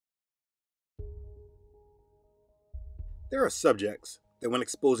There are subjects that when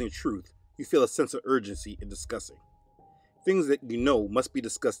exposing truth, you feel a sense of urgency in discussing. Things that you know must be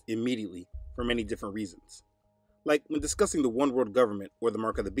discussed immediately for many different reasons. Like when discussing the one world government or the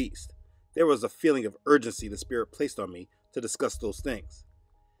mark of the beast, there was a feeling of urgency the Spirit placed on me to discuss those things.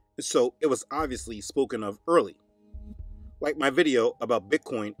 And so it was obviously spoken of early. Like my video about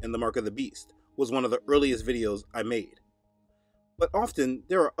Bitcoin and the mark of the beast was one of the earliest videos I made. But often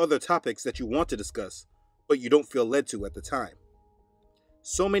there are other topics that you want to discuss, but you don't feel led to at the time.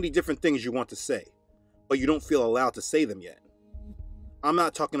 So many different things you want to say, but you don't feel allowed to say them yet. I'm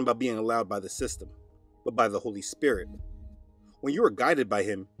not talking about being allowed by the system, but by the Holy Spirit. When you are guided by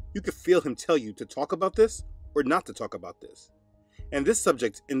Him, you can feel Him tell you to talk about this or not to talk about this. And this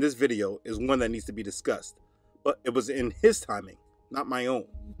subject in this video is one that needs to be discussed, but it was in His timing, not my own.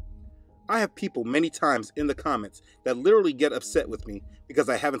 I have people many times in the comments that literally get upset with me because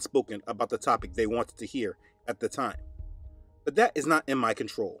I haven't spoken about the topic they wanted to hear at the time. But that is not in my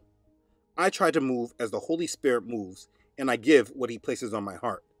control. I try to move as the Holy Spirit moves, and I give what He places on my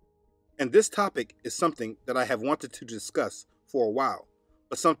heart. And this topic is something that I have wanted to discuss for a while,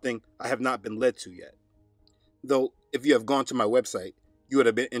 but something I have not been led to yet. Though, if you have gone to my website, you would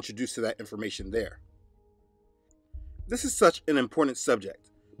have been introduced to that information there. This is such an important subject,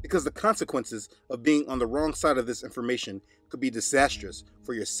 because the consequences of being on the wrong side of this information could be disastrous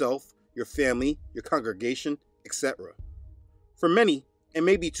for yourself, your family, your congregation, etc. For many, it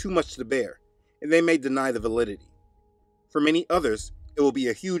may be too much to bear, and they may deny the validity. For many others, it will be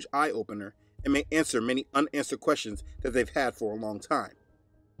a huge eye-opener and may answer many unanswered questions that they've had for a long time.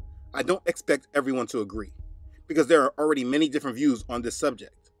 I don't expect everyone to agree, because there are already many different views on this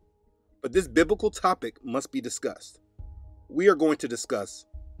subject. But this biblical topic must be discussed. We are going to discuss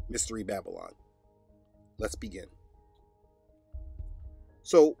Mystery Babylon. Let's begin.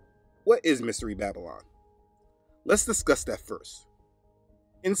 So, what is Mystery Babylon? Let's discuss that first.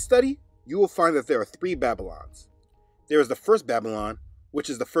 In study, you will find that there are three Babylons. There is the first Babylon, which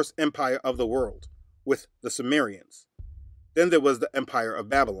is the first empire of the world, with the Sumerians. Then there was the Empire of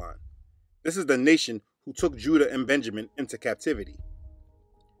Babylon. This is the nation who took Judah and Benjamin into captivity.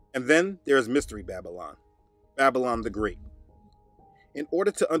 And then there is Mystery Babylon, Babylon the Great. In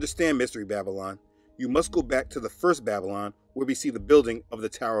order to understand Mystery Babylon, you must go back to the first Babylon, where we see the building of the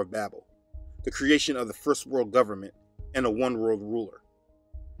Tower of Babel, the creation of the first world government, and a one world ruler.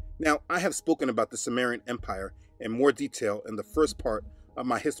 Now, I have spoken about the Sumerian Empire in more detail in the first part of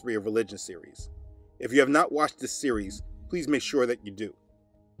my History of Religion series. If you have not watched this series, please make sure that you do.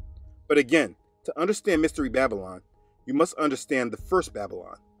 But again, to understand Mystery Babylon, you must understand the first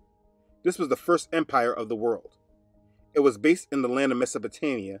Babylon. This was the first empire of the world. It was based in the land of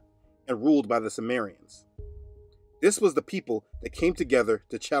Mesopotamia and ruled by the Sumerians. This was the people that came together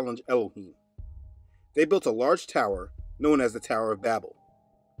to challenge Elohim. They built a large tower known as the Tower of Babel.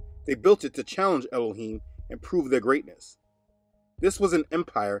 They built it to challenge Elohim and prove their greatness. This was an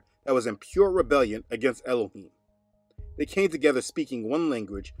empire that was in pure rebellion against Elohim. They came together speaking one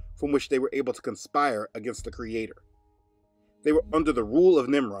language from which they were able to conspire against the Creator. They were under the rule of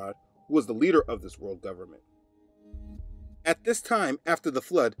Nimrod, who was the leader of this world government. At this time, after the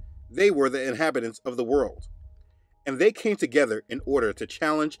flood, they were the inhabitants of the world, and they came together in order to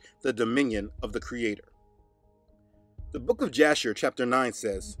challenge the dominion of the Creator. The book of Jasher, chapter 9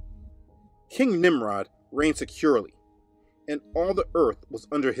 says, King Nimrod reigned securely, and all the earth was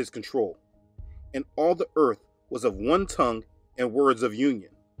under his control, and all the earth was of one tongue and words of union.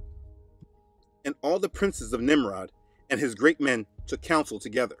 And all the princes of Nimrod and his great men took counsel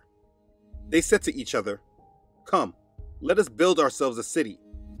together. They said to each other, Come, let us build ourselves a city,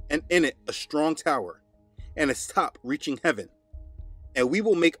 and in it a strong tower, and its top reaching heaven. And we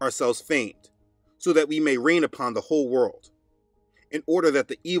will make ourselves famed, so that we may reign upon the whole world, in order that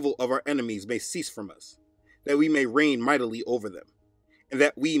the evil of our enemies may cease from us, that we may reign mightily over them, and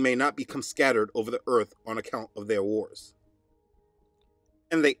that we may not become scattered over the earth on account of their wars.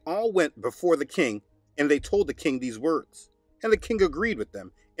 And they all went before the king, and they told the king these words. And the king agreed with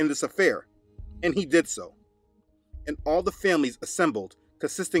them in this affair, and he did so. And all the families assembled,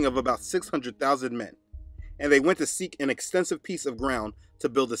 consisting of about 600,000 men, and they went to seek an extensive piece of ground to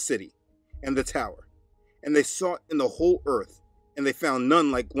build a city, and the tower. And they sought in the whole earth, and they found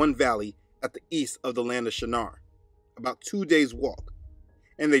none like one valley at the east of the land of Shinar, about 2 days' walk.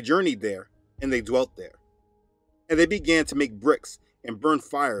 And they journeyed there, and they dwelt there. And they began to make bricks and burn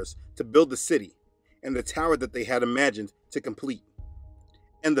fires to build the city, and the tower that they had imagined to complete.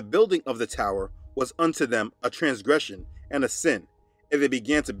 And the building of the tower was unto them a transgression and a sin, and they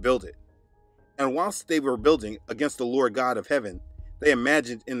began to build it. And whilst they were building against the Lord God of heaven, they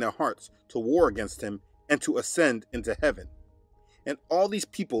imagined in their hearts to war against him and to ascend into heaven. And all these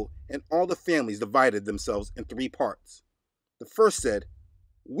people and all the families divided themselves in three parts. The first said,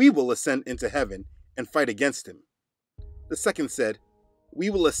 "We will ascend into heaven and fight against him." The second said,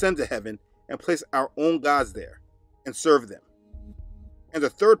 "We will ascend to heaven and place our own gods there and serve them." And the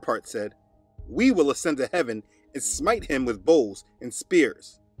third part said, "We will ascend to heaven and smite him with bows and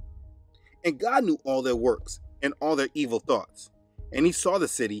spears." And God knew all their works and all their evil thoughts, and he saw the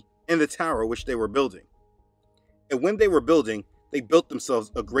city and the tower which they were building. And when they were building, they built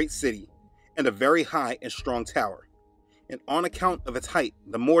themselves a great city and a very high and strong tower. And on account of its height,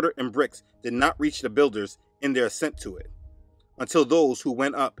 the mortar and bricks did not reach the builders in their ascent to it, until those who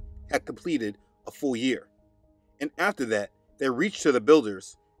went up had completed a full year. And after that, they reached to the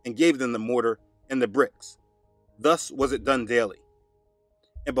builders and gave them the mortar and the bricks. Thus was it done daily.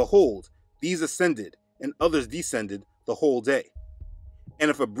 And behold, these ascended and others descended the whole day. And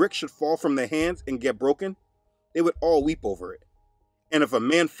if a brick should fall from their hands and get broken, they would all weep over it. And if a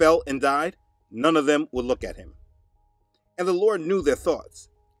man fell and died, none of them would look at him. And the Lord knew their thoughts.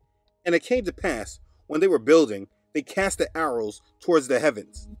 And it came to pass, when they were building, they cast the arrows towards the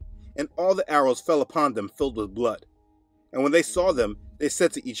heavens, and all the arrows fell upon them filled with blood. And when they saw them, they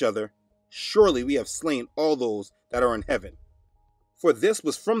said to each other, "Surely we have slain all those that are in heaven." For this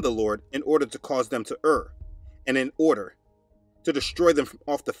was from the Lord in order to cause them to err, and in order to destroy them from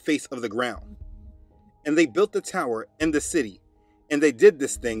off the face of the ground. And they built the tower and the city, and they did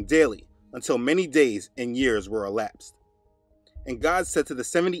this thing daily until many days and years were elapsed. And God said to the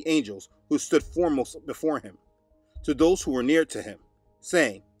 70 angels who stood foremost before him, to those who were near to him,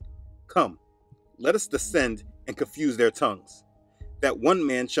 saying, "Come, let us descend and confuse their tongues, that one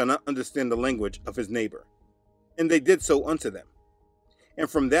man shall not understand the language of his neighbor." And they did so unto them. And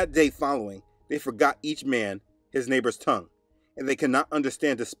from that day following, they forgot each man his neighbor's tongue, and they could not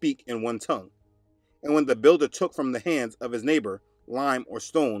understand to speak in one tongue. And when the builder took from the hands of his neighbor lime or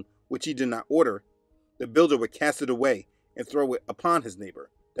stone, which he did not order, the builder would cast it away and throw it upon his neighbor,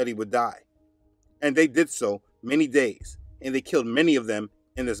 that he would die. And they did so many days, and they killed many of them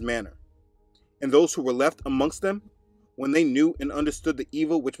in this manner. And those who were left amongst them, when they knew and understood the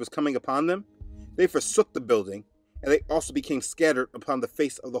evil which was coming upon them, they forsook the building, and they also became scattered upon the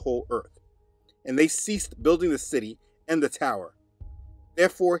face of the whole earth. And they ceased building the city and the tower.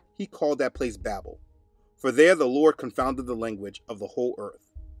 Therefore he called that place Babel, for there the Lord confounded the language of the whole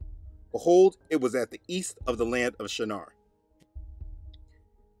earth. Behold, it was at the east of the land of Shinar.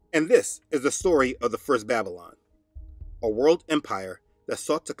 And this is the story of the first Babylon, a world empire that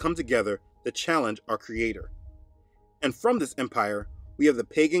sought to come together to challenge our Creator. And from this empire, we have the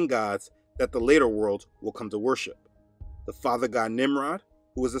pagan gods that the later world will come to worship. The father god Nimrod,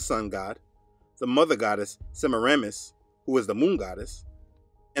 who is the sun god, the mother goddess Semiramis, who is the moon goddess,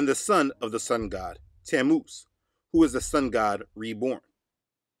 and the son of the sun god, Tammuz, who is the sun god reborn.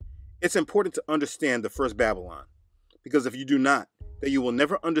 It's important to understand the first Babylon, because if you do not, then you will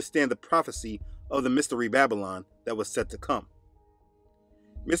never understand the prophecy of the Mystery Babylon that was said to come.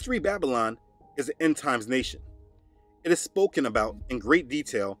 Mystery Babylon is an end times nation. It is spoken about in great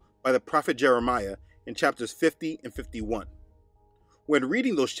detail by the prophet Jeremiah in chapters 50 and 51. When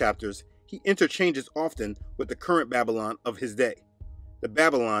reading those chapters, he interchanges often with the current Babylon of his day, the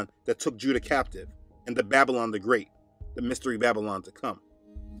Babylon that took Judah captive, and the Babylon the Great, the Mystery Babylon to come.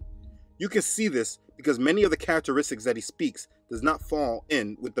 You can see this because many of the characteristics that he speaks does not fall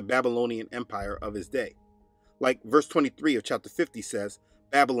in with the Babylonian Empire of his day. Like verse 23 of chapter 50 says,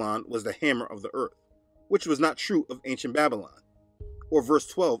 Babylon was the hammer of the earth, which was not true of ancient Babylon. Or verse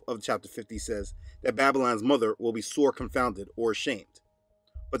 12 of chapter 50 says that Babylon's mother will be sore confounded or ashamed.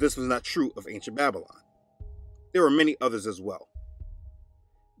 But this was not true of ancient Babylon. There are many others as well.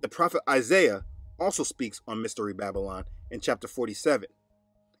 The prophet Isaiah also speaks on Mystery Babylon in chapter 47,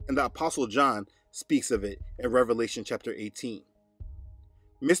 and the apostle John speaks of it in Revelation chapter 18.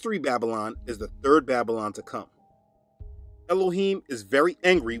 Mystery Babylon is the third Babylon to come. Elohim is very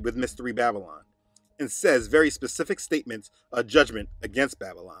angry with Mystery Babylon and says very specific statements of judgment against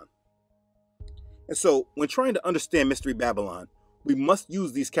Babylon. And so, when trying to understand Mystery Babylon, we must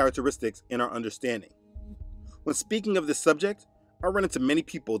use these characteristics in our understanding. When speaking of this subject, I run into many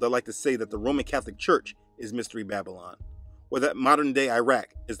people that like to say that the Roman Catholic Church is Mystery Babylon, or that modern-day Iraq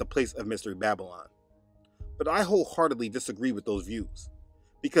is the place of Mystery Babylon. But I wholeheartedly disagree with those views,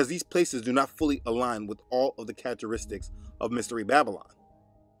 because these places do not fully align with all of the characteristics of Mystery Babylon.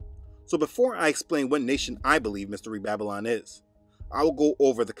 So before I explain what nation I believe Mystery Babylon is, I will go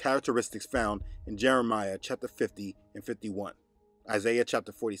over the characteristics found in Jeremiah chapter 50 and 51, Isaiah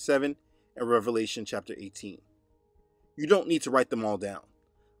chapter 47, and Revelation chapter 18. You don't need to write them all down.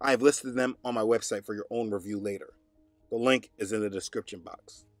 I have listed them on my website for your own review later. The link is in the description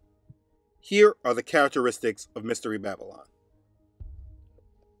box. Here are the characteristics of Mystery Babylon.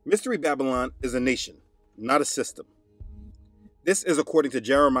 Mystery Babylon is a nation, not a system. This is according to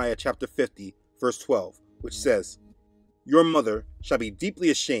Jeremiah chapter 50, verse 12, which says, "Your mother shall be deeply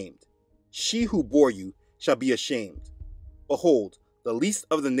ashamed. She who bore you shall be ashamed. Behold, the least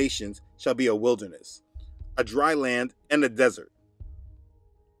of the nations shall be a wilderness, a dry land and a desert."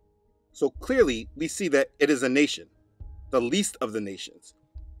 So clearly, we see that it is a nation, the least of the nations.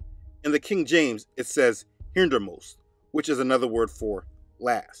 In the King James, it says hindermost, which is another word for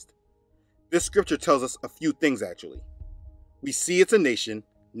last. This scripture tells us a few things actually. We see it's a nation,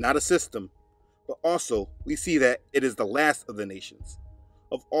 not a system, but also we see that it is the last of the nations.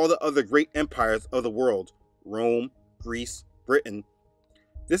 Of all the other great empires of the world, Rome, Greece, Britain,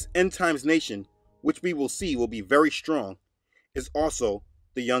 this end times nation, which we will see will be very strong, is also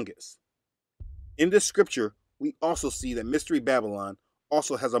the youngest. In this scripture, we also see that Mystery Babylon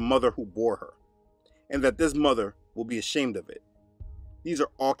also has a mother who bore her, and that this mother will be ashamed of it. These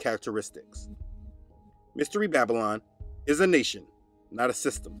are all characteristics. Mystery Babylon is a nation, not a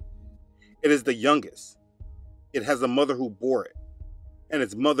system. It is the youngest. It has a mother who bore it, and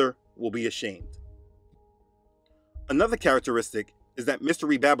its mother will be ashamed. Another characteristic is that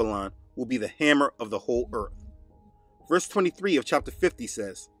Mystery Babylon will be the hammer of the whole earth. Verse 23 of chapter 50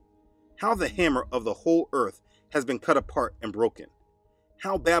 says, "How the hammer of the whole earth has been cut apart and broken.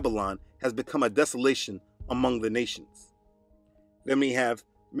 How Babylon has become a desolation among the nations." Then we have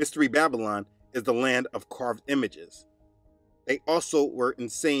Mystery Babylon is the land of carved images. They also were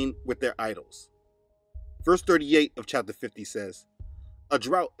insane with their idols. Verse 38 of chapter 50 says, "A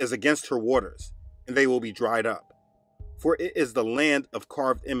drought is against her waters, and they will be dried up. For it is the land of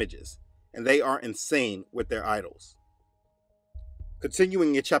carved images, and they are insane with their idols."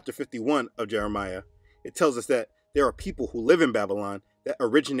 Continuing in chapter 51 of Jeremiah, it tells us that there are people who live in Babylon that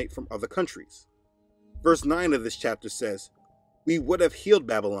originate from other countries. Verse 9 of this chapter says, "We would have healed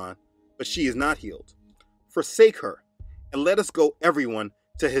Babylon, but she is not healed. Forsake her, and let us go everyone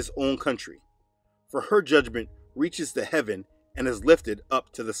to his own country. For her judgment reaches to heaven and is lifted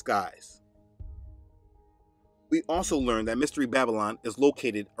up to the skies." We also learn that Mystery Babylon is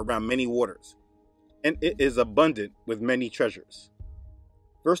located around many waters, and it is abundant with many treasures.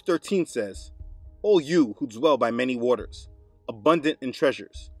 Verse 13 says, "O you who dwell by many waters, abundant in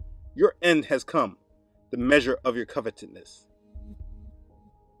treasures, your end has come, the measure of your covetousness."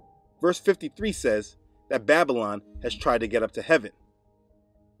 Verse 53 says that Babylon has tried to get up to heaven.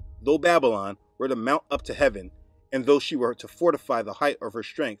 Though Babylon were to mount up to heaven, and though she were to fortify the height of her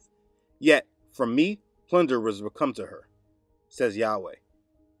strength, yet from me plunderers will come to her, says Yahweh.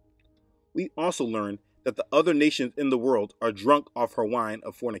 We also learn that the other nations in the world are drunk off her wine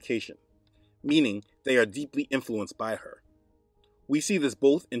of fornication, meaning they are deeply influenced by her. We see this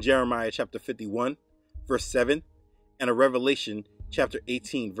both in Jeremiah chapter 51, verse 7, and in Revelation chapter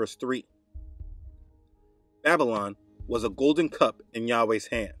 18, verse 3. Babylon was a golden cup in Yahweh's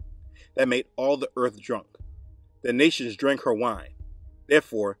hand that made all the earth drunk. The nations drank her wine.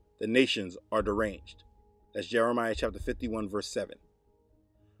 Therefore, the nations are deranged. That's Jeremiah chapter 51, verse 7.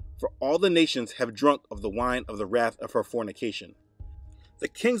 For all the nations have drunk of the wine of the wrath of her fornication. The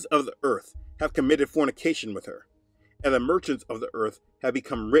kings of the earth have committed fornication with her, and the merchants of the earth have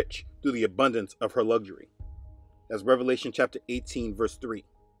become rich through the abundance of her luxury. That's Revelation chapter 18, verse 3.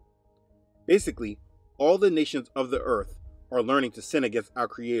 Basically, all the nations of the earth are learning to sin against our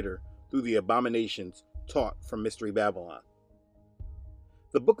Creator through the abominations taught from Mystery Babylon.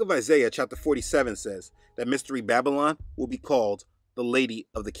 The book of Isaiah chapter 47 says that Mystery Babylon will be called the Lady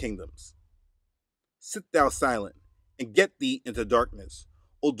of the Kingdoms. "Sit thou silent, and get thee into darkness,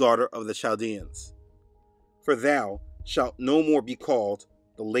 O daughter of the Chaldeans. For thou shalt no more be called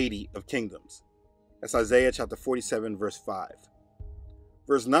the Lady of Kingdoms." That's Isaiah chapter 47, verse 5.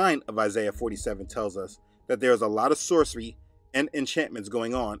 Verse 9 of Isaiah 47 tells us that there is a lot of sorcery and enchantments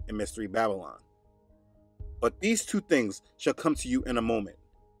going on in Mystery Babylon. "But these two things shall come to you in a moment,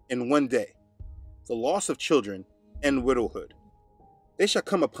 in one day, the loss of children and widowhood. They shall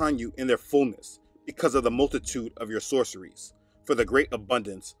come upon you in their fullness because of the multitude of your sorceries, for the great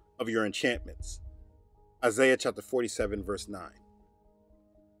abundance of your enchantments." Isaiah chapter 47, verse 9.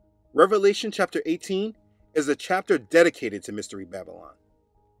 Revelation chapter 18 is a chapter dedicated to Mystery Babylon.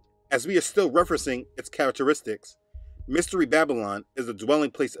 As we are still referencing its characteristics, Mystery Babylon is a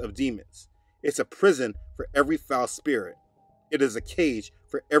dwelling place of demons. It's a prison for every foul spirit. It is a cage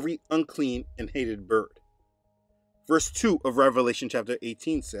for every unclean and hated bird. Verse 2 of Revelation chapter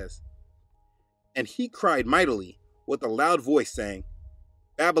 18 says, "And he cried mightily with a loud voice, saying,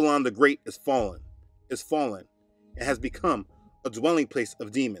 Babylon the Great is fallen, and has become a dwelling place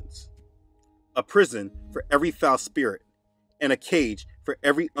of demons, a prison for every foul spirit, and a cage for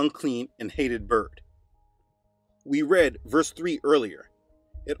every unclean and hated bird. We read verse 3 earlier.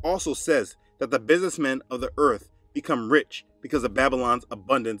 It also says that the businessmen of the earth become rich because of Babylon's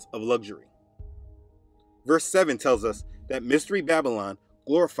abundance of luxury. Verse 7 tells us that Mystery Babylon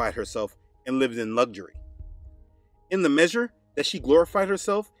glorified herself and lived in luxury. In the measure that she glorified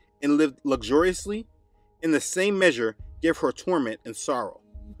herself and lived luxuriously, in the same measure give her torment and sorrow.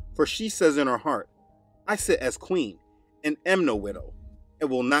 For she says in her heart, I sit as queen, and am no widow, and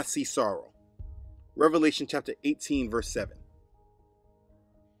will not see sorrow. Revelation chapter 18, verse 7.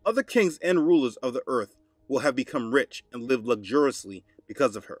 Other kings and rulers of the earth will have become rich and lived luxuriously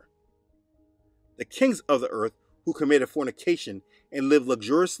because of her. The kings of the earth who committed fornication and lived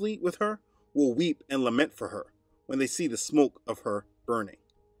luxuriously with her will weep and lament for her when they see the smoke of her burning.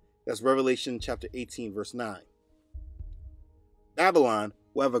 That's Revelation chapter 18, verse 9. Babylon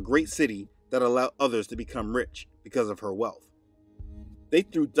will have a great city that allowed others to become rich because of her wealth. They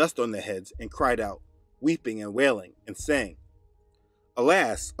threw dust on their heads and cried out, weeping and wailing, and saying,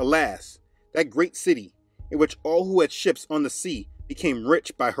 Alas, alas, that great city, in which all who had ships on the sea became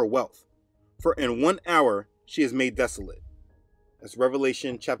rich by her wealth. For in 1 hour she is made desolate. That's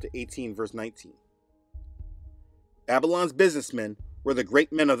Revelation chapter 18, verse 19. Babylon's businessmen were the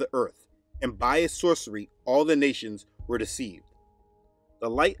great men of the earth, and by its sorcery all the nations were deceived. The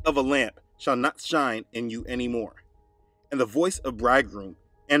light of a lamp shall not shine in you any more, and the voice of bridegroom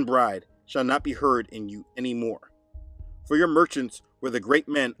and bride shall not be heard in you any more. For your merchants were the great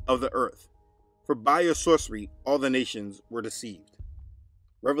men of the earth, for by your sorcery all the nations were deceived.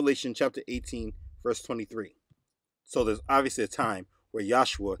 Revelation chapter 18, verse 23. So there's obviously a time where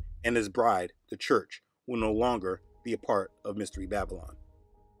Yahshua and his bride, the church, will no longer be a part of Mystery Babylon.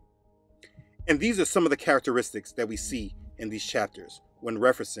 And these are some of the characteristics that we see in these chapters when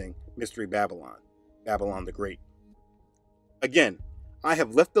referencing Mystery Babylon, Babylon the Great. Again, I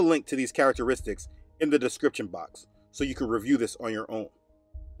have left the link to these characteristics in the description box so you can review this on your own.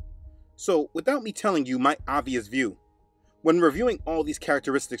 So, without me telling you my obvious view, when reviewing all these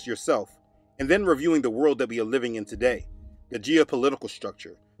characteristics yourself, and then reviewing the world that we are living in today, the geopolitical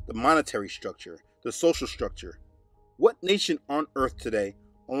structure, the monetary structure, the social structure, what nation on earth today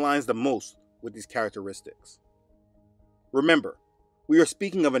aligns the most with these characteristics? Remember, we are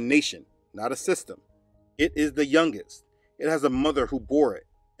speaking of a nation, not a system. It is the youngest. It has a mother who bore it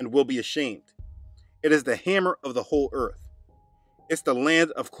and will be ashamed. It is the hammer of the whole earth. It's the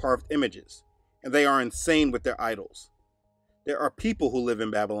land of carved images, and they are insane with their idols. There are people who live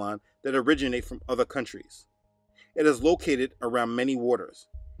in Babylon that originate from other countries. It is located around many waters,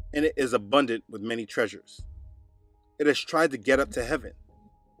 and it is abundant with many treasures. It has tried to get up to heaven.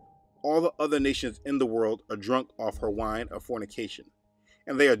 All the other nations in the world are drunk off her wine of fornication,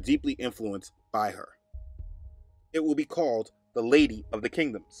 and they are deeply influenced by her. It will be called the Lady of the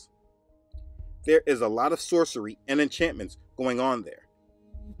Kingdoms. There is a lot of sorcery and enchantments going on there.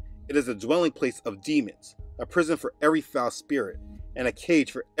 It is a dwelling place of demons, a prison for every foul spirit, and a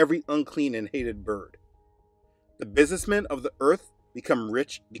cage for every unclean and hated bird. The businessmen of the earth become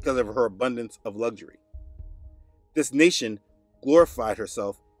rich because of her abundance of luxury. This nation glorified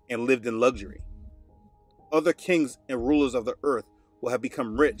herself and lived in luxury. Other kings and rulers of the earth will have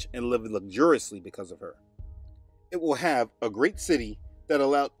become rich and lived luxuriously because of her. It will have a great city that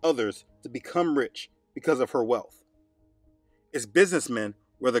allowed others to become rich because of her wealth. Its businessmen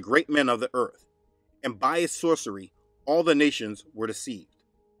were the great men of the earth, and by its sorcery all the nations were deceived.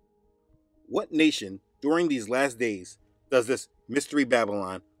 What nation during these last days does this Mystery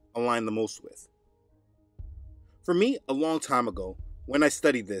Babylon align the most with? For me, a long time ago, when I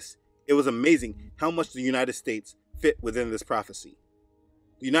studied this, it was amazing how much the United States fit within this prophecy.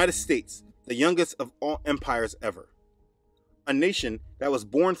 The United States, the youngest of all empires ever. A nation that was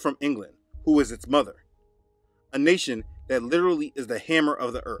born from England, who is its mother. A nation that literally is the hammer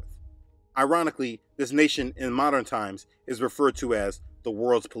of the earth. Ironically, this nation in modern times is referred to as the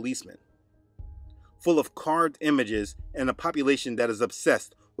world's policeman. Full of carved images and a population that is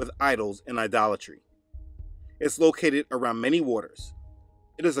obsessed with idols and idolatry. It's located around many waters.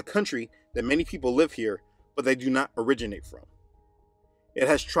 It is a country that many people live here, but they do not originate from. It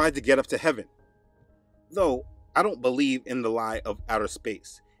has tried to get up to heaven. Though, I don't believe in the lie of outer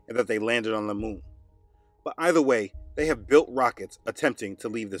space and that they landed on the moon. But either way, they have built rockets attempting to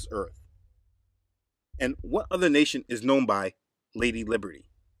leave this earth. And what other nation is known by Lady Liberty?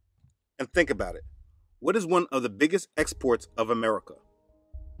 And think about it. What is one of the biggest exports of America?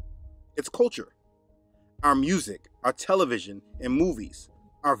 It's culture. Our music, our television, and movies,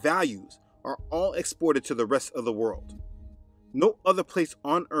 Our values are all exported to the rest of the world. No other place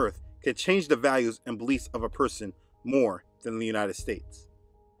on earth can change the values and beliefs of a person more than the United States.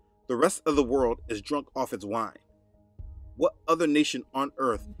 The rest of the world is drunk off its wine. What other nation on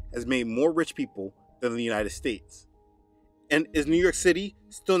earth has made more rich people than the United States? And is New York City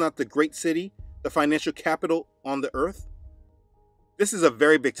still not the great city, the financial capital on the earth? This is a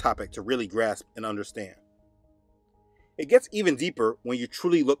very big topic to really grasp and understand. It gets even deeper when you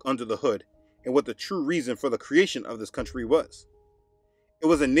truly look under the hood and what the true reason for the creation of this country was. It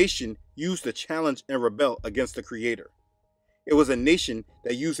was a nation used to challenge and rebel against the Creator. It was a nation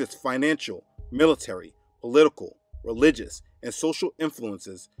that used its financial, military, political, religious, and social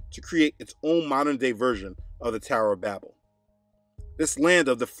influences to create its own modern-day version of the Tower of Babel. This land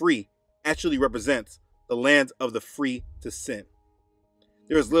of the free actually represents the land of the free to sin.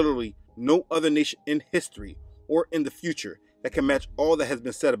 There is literally no other nation in history or in the future that can match all that has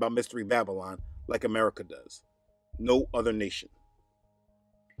been said about Mystery Babylon like America does. No other nation.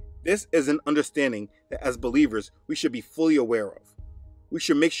 This is an understanding that as believers we should be fully aware of. We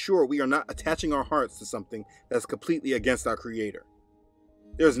should make sure we are not attaching our hearts to something that is completely against our Creator.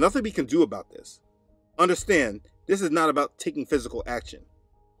 There is nothing we can do about this. Understand, this is not about taking physical action.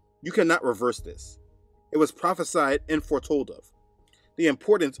 You cannot reverse this. It was prophesied and foretold of. The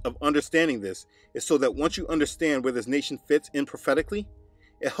importance of understanding this is so that once you understand where this nation fits in prophetically,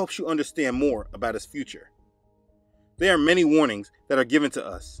 it helps you understand more about its future. There are many warnings that are given to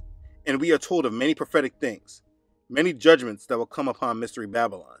us, and we are told of many prophetic things, many judgments that will come upon Mystery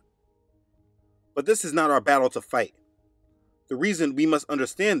Babylon. But this is not our battle to fight. The reason we must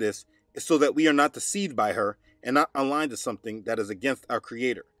understand this is so that we are not deceived by her and not aligned to something that is against our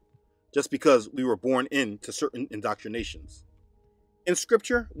Creator, just because we were born into certain indoctrinations. In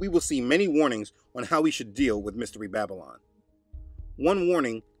Scripture, we will see many warnings on how we should deal with Mystery Babylon. One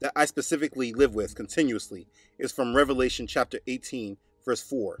warning that I specifically live with continuously is from Revelation chapter 18, verse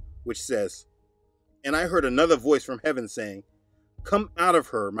 4, which says, "And I heard another voice from heaven saying, 'Come out of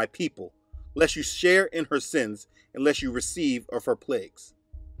her, my people, lest you share in her sins, and lest you receive of her plagues.'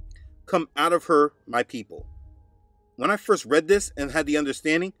 Come out of her, my people." When I first read this and had the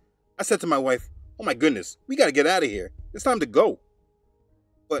understanding, I said to my wife, "Oh my goodness, we got to get out of here. It's time to go."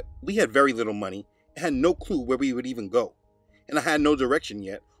 But we had very little money and had no clue where we would even go. And I had no direction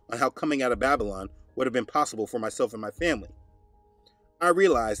yet on how coming out of Babylon would have been possible for myself and my family. I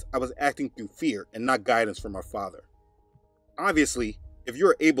realized I was acting through fear and not guidance from our Father. Obviously, if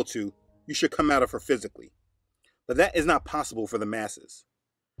you're able to, you should come out of her physically. But that is not possible for the masses.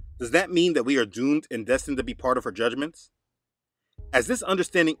 Does that mean that we are doomed and destined to be part of her judgments? As this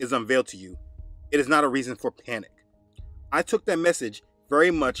understanding is unveiled to you, it is not a reason for panic. I took that message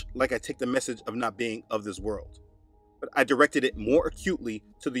very much like I take the message of not being of this world, but I directed it more acutely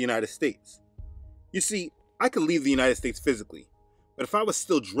to the United States. You see, I could leave the United States physically, but if I was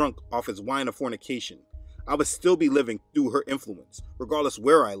still drunk off its wine of fornication, I would still be living through her influence, regardless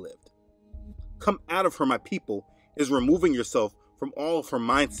where I lived. Come out of her, my people, is removing yourself from all of her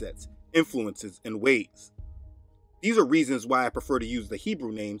mindsets, influences, and ways. These are reasons why I prefer to use the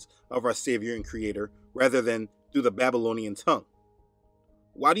Hebrew names of our Savior and Creator rather than through the Babylonian tongue.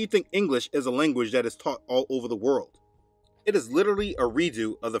 Why do you think English is a language that is taught all over the world? It is literally a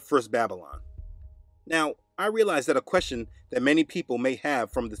redo of the first Babylon. Now, I realize that a question that many people may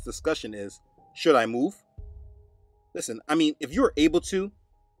have from this discussion is, should I move? Listen, if you're able to,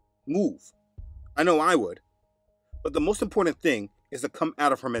 move. I know I would. But the most important thing is to come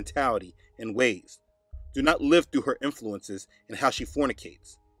out of her mentality and ways. Do not live through her influences and how she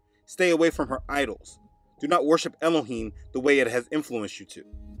fornicates. Stay away from her idols. Do not worship Elohim the way it has influenced you to.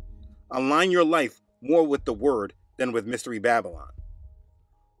 Align your life more with the Word than with Mystery Babylon.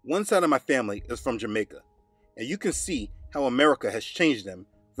 One side of my family is from Jamaica, and you can see how America has changed them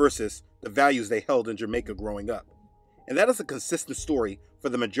versus the values they held in Jamaica growing up. And that is a consistent story for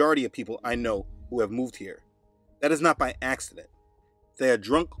the majority of people I know who have moved here. That is not by accident. They are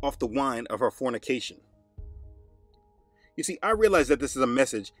drunk off the wine of her fornication. You see, I realize that this is a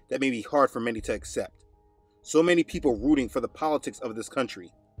message that may be hard for many to accept. So many people rooting for the politics of this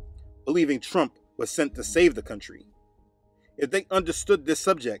country, believing Trump was sent to save the country. If they understood this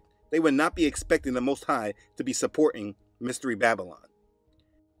subject, they would not be expecting the Most High to be supporting Mystery Babylon.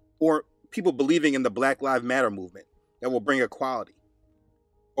 Or people believing in the Black Lives Matter movement that will bring equality.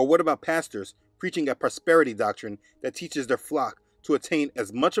 Or what about pastors preaching a prosperity doctrine that teaches their flock to attain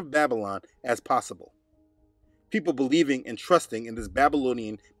as much of Babylon as possible? People believing and trusting in this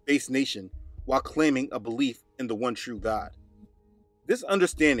Babylonian-based nation while claiming a belief in the one true God. This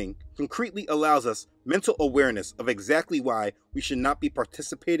understanding concretely allows us mental awareness of exactly why we should not be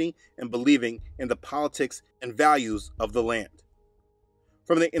participating and believing in the politics and values of the land.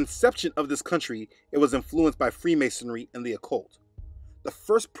 From the inception of this country, it was influenced by Freemasonry and the occult. The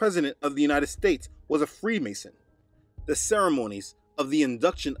first president of the United States was a Freemason. The ceremonies of the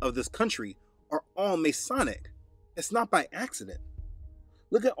induction of this country are all Masonic. It's not by accident.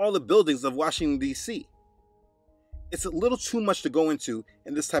 Look at all the buildings of Washington, D.C. It's a little too much to go into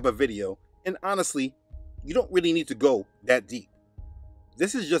in this type of video, and honestly, you don't really need to go that deep.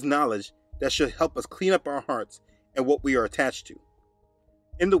 This is just knowledge that should help us clean up our hearts and what we are attached to.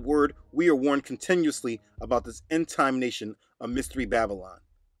 In the Word, we are warned continuously about this end-time nation of Mystery Babylon.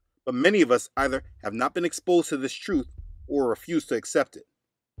 But many of us either have not been exposed to this truth or refuse to accept it.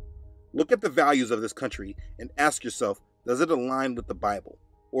 Look at the values of this country and ask yourself, does it align with the Bible?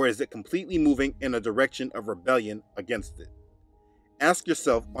 Or is it completely moving in a direction of rebellion against it? Ask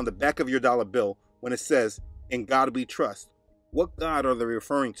yourself on the back of your dollar bill when it says, "In God we trust," what God are they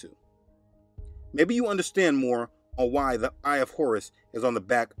referring to? Maybe you understand more on why the Eye of Horus is on the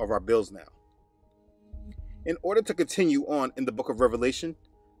back of our bills now. In order to continue on in the book of Revelation,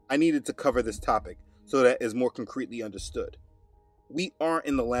 I needed to cover this topic so that it is more concretely understood. We are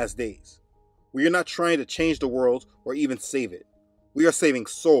in the last days. We are not trying to change the world or even save it. We are saving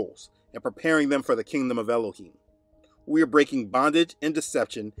souls and preparing them for the kingdom of Elohim. We are breaking bondage and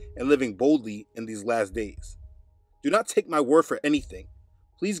deception and living boldly in these last days. Do not take my word for anything.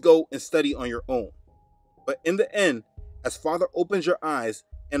 Please go and study on your own. But in the end, as Father opens your eyes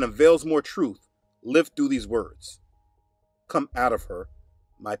and unveils more truth, live through these words. Come out of her,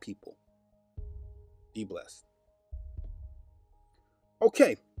 my people. Be blessed.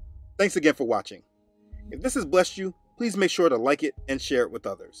 Okay, thanks again for watching. If this has blessed you, please make sure to like it and share it with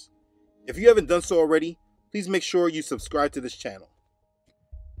others. If you haven't done so already, please make sure you subscribe to this channel.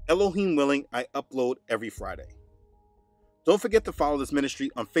 Elohim willing, I upload every Friday. Don't forget to follow this ministry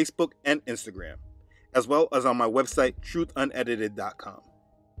on Facebook and Instagram, as well as on my website, truthunedited.com.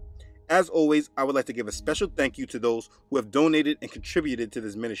 As always, I would like to give a special thank you to those who have donated and contributed to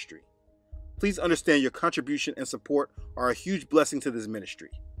this ministry. Please understand your contribution and support are a huge blessing to this ministry.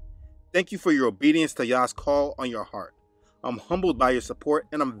 Thank you for your obedience to Yah's call on your heart. I'm humbled by your support,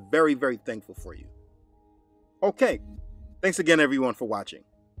 and I'm very, very thankful for you. Okay, thanks again everyone for watching.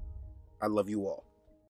 I love you all.